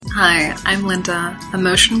Hi, I'm Linda, a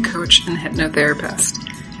motion coach and hypnotherapist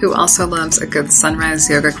who also loves a good sunrise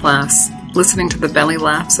yoga class, listening to the belly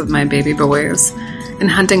laughs of my baby boys,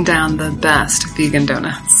 and hunting down the best vegan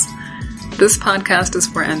donuts. This podcast is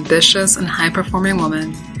for ambitious and high-performing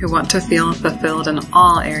women who want to feel fulfilled in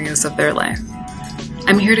all areas of their life.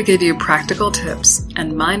 I'm here to give you practical tips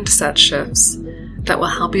and mindset shifts that will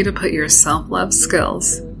help you to put your self-love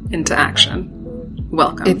skills into action.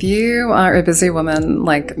 Welcome. If you are a busy woman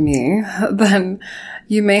like me, then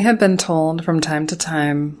you may have been told from time to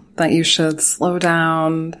time that you should slow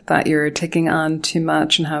down, that you're taking on too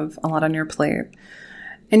much and have a lot on your plate.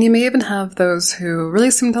 And you may even have those who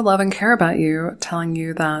really seem to love and care about you telling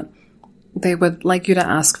you that they would like you to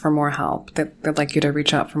ask for more help. They'd like you to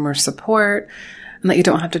reach out for more support and that you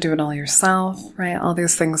don't have to do it all yourself, right? All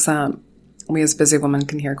these things that we as busy women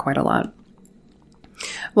can hear quite a lot.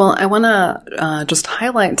 Well, I want to just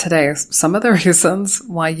highlight today some of the reasons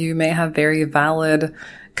why you may have very valid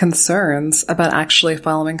concerns about actually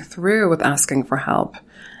following through with asking for help.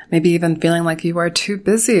 Maybe even feeling like you are too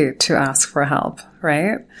busy to ask for help,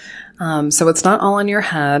 right? So it's not all in your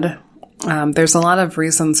head. There's a lot of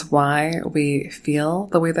reasons why we feel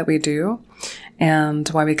the way that we do and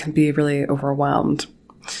why we can be really overwhelmed.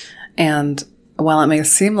 And while it may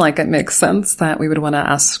seem like it makes sense that we would want to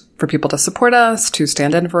ask for people to support us, to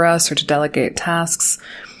stand in for us, or to delegate tasks,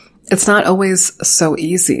 it's not always so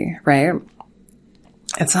easy, right?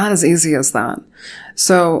 It's not as easy as that.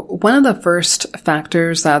 So one of the first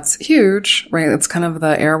factors that's huge, right? It's kind of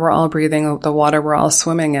the air we're all breathing, the water we're all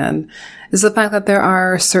swimming in, is the fact that there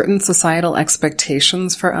are certain societal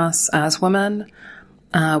expectations for us as women,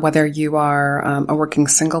 whether you are a working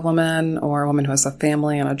single woman or a woman who has a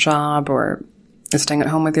family and a job or is staying at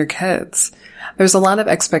home with your kids. There's a lot of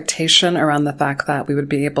expectation around the fact that we would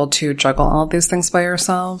be able to juggle all of these things by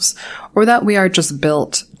ourselves, or that we are just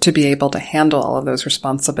built to be able to handle all of those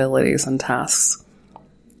responsibilities and tasks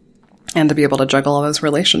and to be able to juggle all those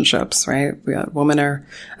relationships, right? Women are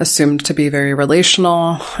assumed to be very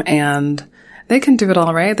relational and they can do it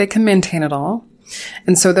all, right? They can maintain it all.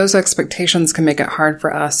 And so those expectations can make it hard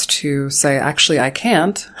for us to say, actually, I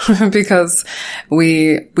can't because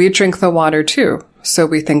we drink the water too. So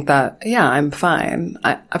we think that, yeah, I'm fine.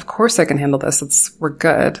 Of course I can handle this. We're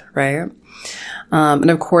good, right? And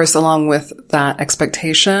of course, along with that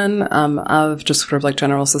expectation, of just sort of like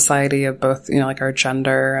general society of both, like our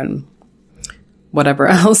gender and whatever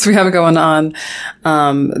else we have going on,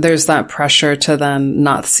 there's that pressure to then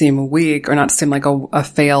not seem weak or not seem like a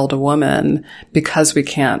failed woman because we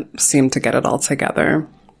can't seem to get it all together.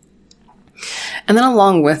 And then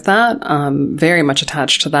along with that, very much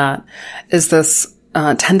attached to that, is this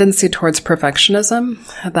tendency towards perfectionism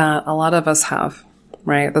that a lot of us have,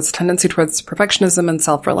 right? This tendency towards perfectionism and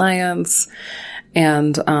self-reliance.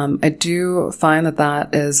 And I do find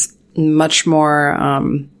that is much more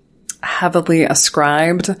heavily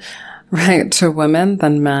ascribed, right, to women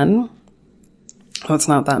than men. Well, it's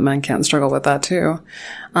not that men can't struggle with that too.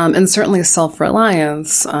 And certainly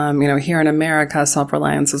self-reliance, here in America,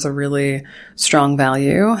 self-reliance is a really strong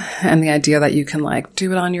value. And the idea that you can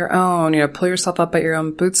do it on your own, pull yourself up by your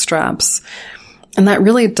own bootstraps. And that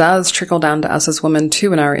really does trickle down to us as women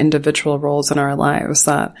too in our individual roles in our lives,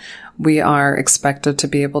 that we are expected to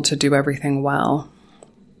be able to do everything well.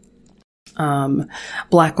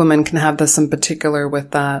 Black women can have this in particular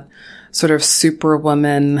with that sort of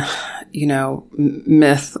superwoman,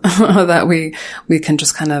 myth that we can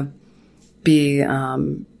just kind of be,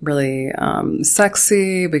 really,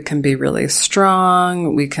 sexy. We can be really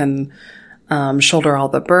strong. We can, shoulder all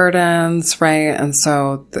the burdens, right? And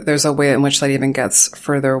so there's a way in which that even gets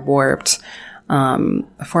further warped,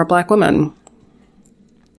 for Black women.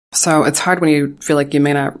 So it's hard when you feel like you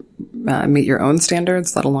may not meet your own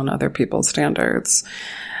standards, let alone other people's standards.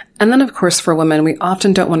 And then, of course, for women, we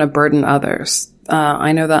often don't want to burden others.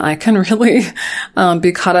 I know that I can really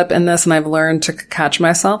be caught up in this, and I've learned to catch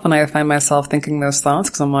myself, and I find myself thinking those thoughts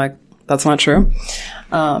because I'm like, that's not true.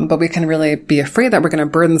 But we can really be afraid that we're going to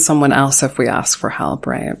burden someone else if we ask for help,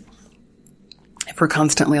 right? If we're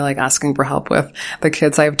constantly asking for help with the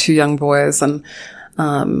kids. I have 2 young boys, and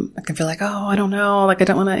I can feel like, oh, I don't know, I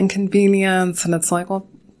don't want to inconvenience. And it's like, well,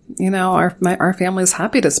 our family's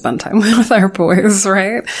happy to spend time with our boys,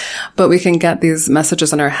 right? But we can get these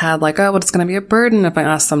messages in our head like, oh, well, it's going to be a burden if I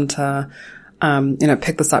ask them to,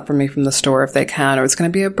 pick this up for me from the store if they can, or it's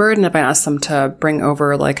going to be a burden if I ask them to bring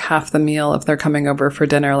over half the meal if they're coming over for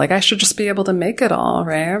dinner. I should just be able to make it all,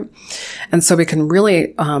 right? And so we can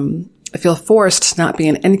really, feel forced to not be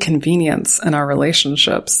an inconvenience in our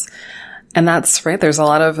relationships. And that's right. There's a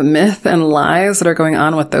lot of myth and lies that are going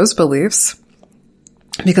on with those beliefs.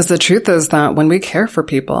 Because the truth is that when we care for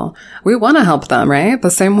people, we want to help them, right?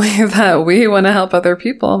 The same way that we want to help other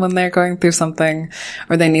people when they're going through something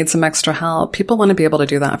or they need some extra help. People want to be able to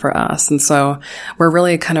do that for us. And so we're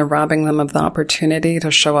really kind of robbing them of the opportunity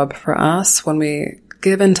to show up for us when we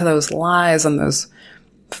give into those lies and those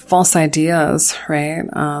false ideas, right?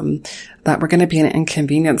 That we're going to be an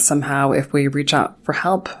inconvenience somehow if we reach out for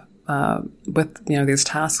help with, these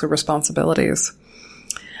tasks or responsibilities.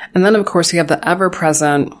 And then, of course, you have the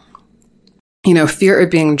ever-present, fear of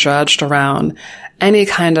being judged around any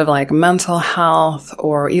kind of like mental health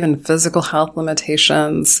or even physical health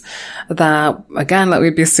limitations that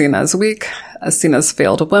we'd be seen as weak, seen as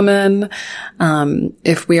failed women.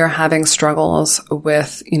 If we are having struggles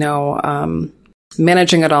with,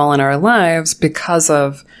 managing it all in our lives because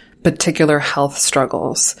of particular health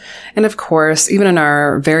struggles. And of course, even in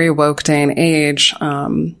our very woke day and age,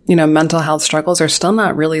 mental health struggles are still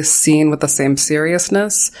not really seen with the same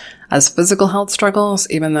seriousness as physical health struggles,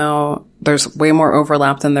 even though there's way more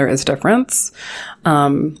overlap than there is difference.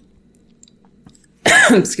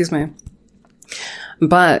 Excuse me.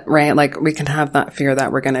 But, right, like we can have that fear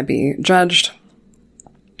that we're going to be judged,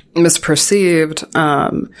 misperceived,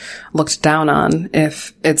 looked down on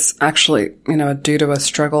if it's actually, due to a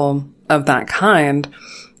struggle of that kind.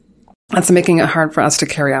 That's making it hard for us to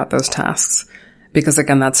carry out those tasks because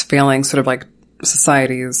again, that's failing sort of like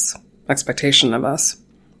society's expectation of us.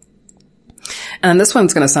 And this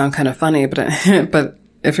one's going to sound kind of funny, but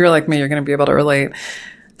if you're like me, you're going to be able to relate.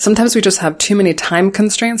 Sometimes we just have too many time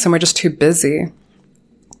constraints and we're just too busy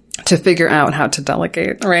to figure out how to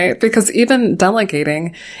delegate, right? Because even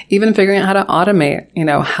delegating, even figuring out how to automate,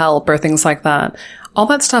 help or things like that, all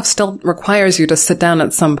that stuff still requires you to sit down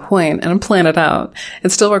at some point and plan it out. It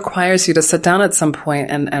still requires you to sit down at some point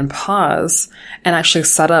and pause and actually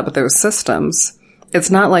set up those systems. It's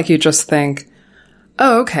not like you just think,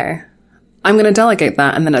 oh, okay, I'm going to delegate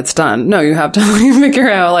that and then it's done. No, you have to figure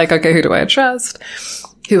out like, okay, who do I trust?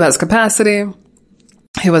 Who has capacity?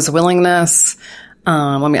 Who has willingness?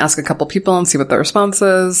 Let me ask a couple people and see what the response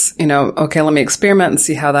is. Okay, let me experiment and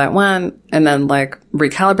see how that went and then like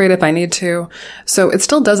recalibrate if I need to. So it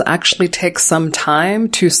still does actually take some time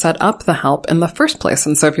to set up the help in the first place.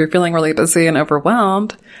 And so if you're feeling really busy and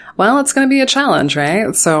overwhelmed, well, it's going to be a challenge,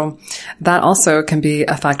 right? So that also can be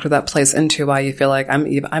a factor that plays into why you feel like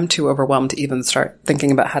I'm too overwhelmed to even start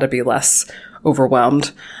thinking about how to be less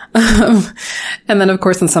overwhelmed. And then, of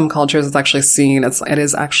course, in some cultures, it's actually seen, it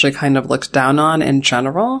is actually kind of looked down on in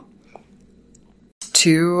general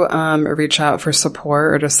to reach out for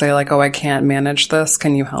support or to say like, oh, I can't manage this.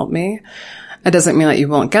 Can you help me? It doesn't mean that you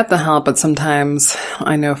won't get the help, but sometimes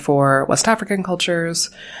I know for West African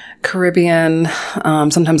cultures, Caribbean,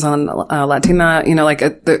 sometimes on Latina,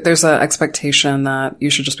 there's an expectation that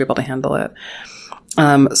you should just be able to handle it.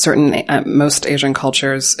 Most Asian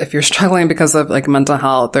cultures, if you're struggling because of like mental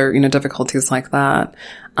health or, difficulties like that,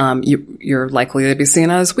 you're likely to be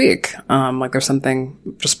seen as weak. Like there's something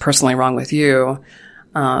just personally wrong with you.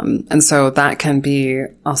 And so that can be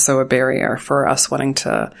also a barrier for us wanting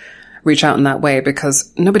to reach out in that way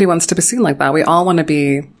because nobody wants to be seen like that. We all want to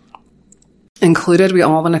be included. We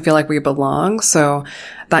all want to feel like we belong. So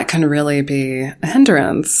that can really be a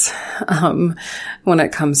hindrance when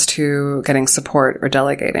it comes to getting support or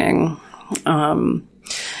delegating. And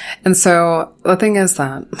so the thing is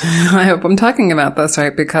that I hope I'm talking about this,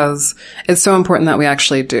 right? Because it's so important that we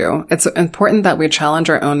actually do. It's important that we challenge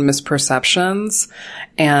our own misperceptions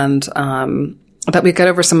and that we get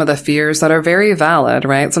over some of the fears that are very valid,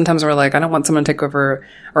 right? Sometimes we're like, I don't want someone to take over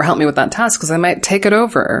or help me with that task because they might take it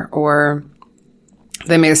over, or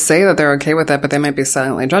they may say that they're okay with it, but they might be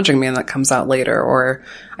silently judging me and that comes out later. Or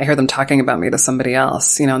I hear them talking about me to somebody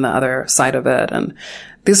else, on the other side of it. And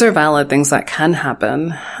these are valid things that can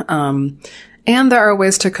happen. And there are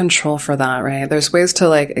ways to control for that, right? There's ways to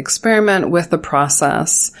like experiment with the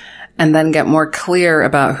process and then get more clear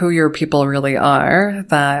about who your people really are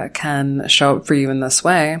that can show up for you in this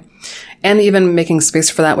way. And even making space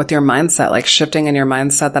for that with your mindset, like shifting in your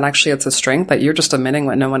mindset that actually it's a strength, that you're just admitting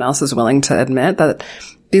what no one else is willing to admit, that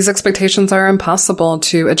these expectations are impossible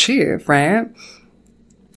to achieve, right?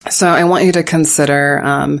 So I want you to consider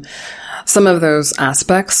some of those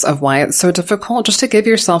aspects of why it's so difficult, just to give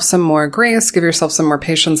yourself some more grace, give yourself some more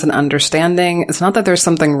patience and understanding. It's not that there's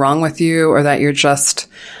something wrong with you or that you're just,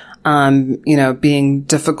 being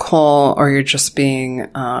difficult or you're just being,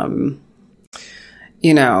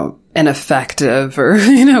 ineffective or,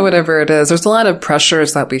 whatever it is. There's a lot of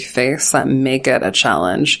pressures that we face that make it a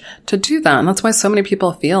challenge to do that. And that's why so many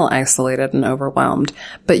people feel isolated and overwhelmed.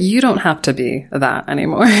 But you don't have to be that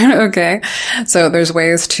anymore. Okay. So there's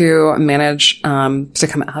ways to manage, to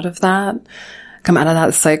come out of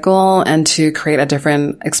that cycle and to create a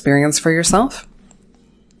different experience for yourself.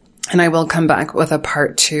 And I will come back with a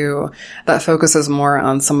part 2 that focuses more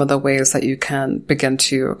on some of the ways that you can begin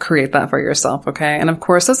to create that for yourself. Okay. And of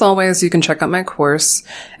course, as always, you can check out my course.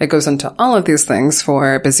 It goes into all of these things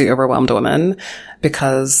for busy, overwhelmed women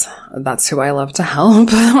because that's who I love to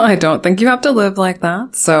help. I don't think you have to live like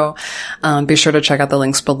that. So, be sure to check out the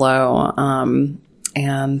links below.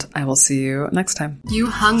 And I will see you next time. You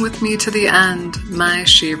hung with me to the end, my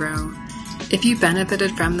shero. If you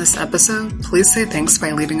benefited from this episode, please say thanks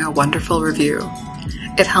by leaving a wonderful review.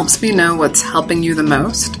 It helps me know what's helping you the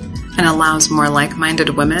most and allows more like-minded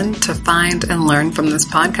women to find and learn from this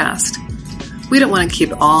podcast. We don't want to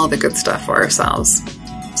keep all the good stuff for ourselves.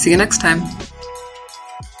 See you next time.